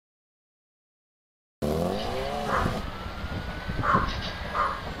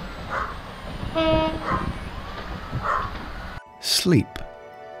Sleep.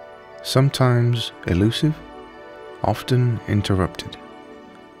 Sometimes elusive, often interrupted.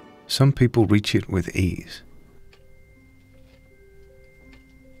 Some people reach it with ease.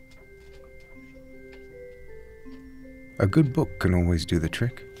 A good book can always do the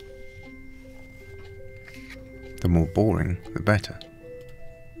trick. The more boring, the better.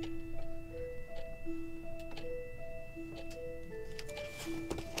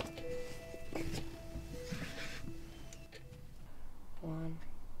 One,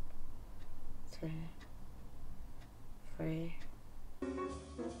 two, three.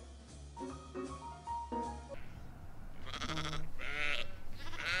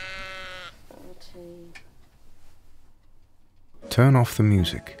 Turn off the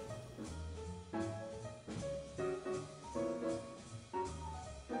music.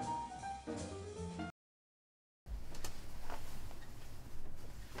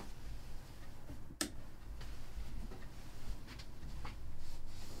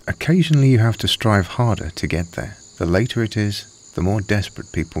 Occasionally you have to strive harder to get there. The later it is, the more desperate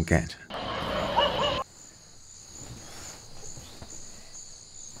people get.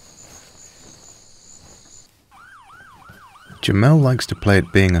 Djamel likes to play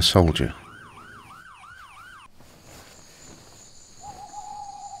at being a soldier.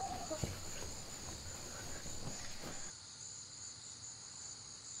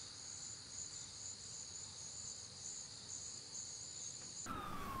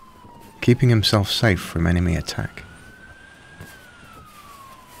 Keeping himself safe from enemy attack.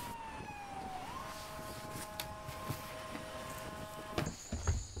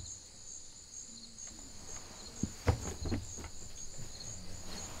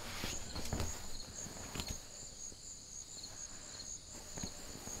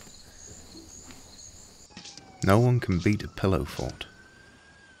 No one can beat a pillow fort.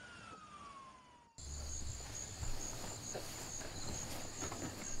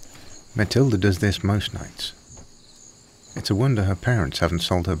 Matilda does this most nights. It's a wonder her parents haven't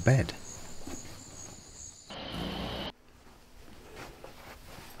sold her bed.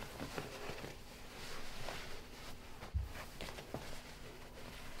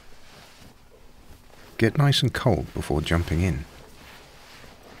 Get nice and cold before jumping in.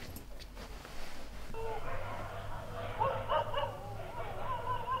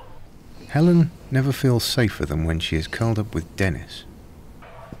 Helen never feels safer than when she is curled up with Dennis.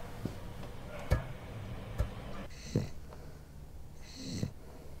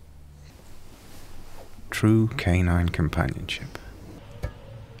 True canine companionship.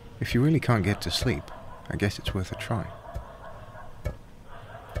 If you really can't get to sleep, I guess it's worth a try.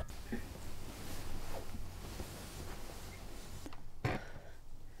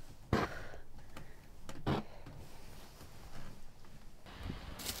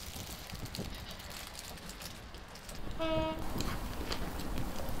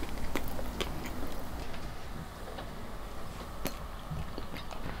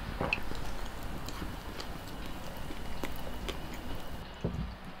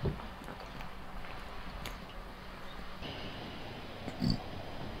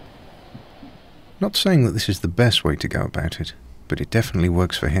 Not saying that this is the best way to go about it, but it definitely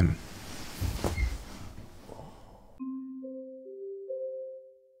works for him.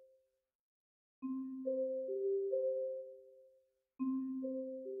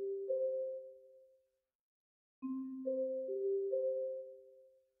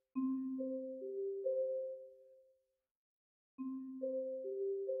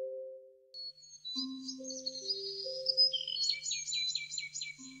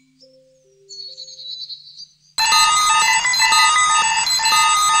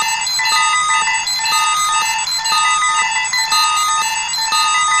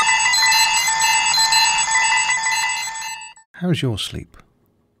 How's your sleep?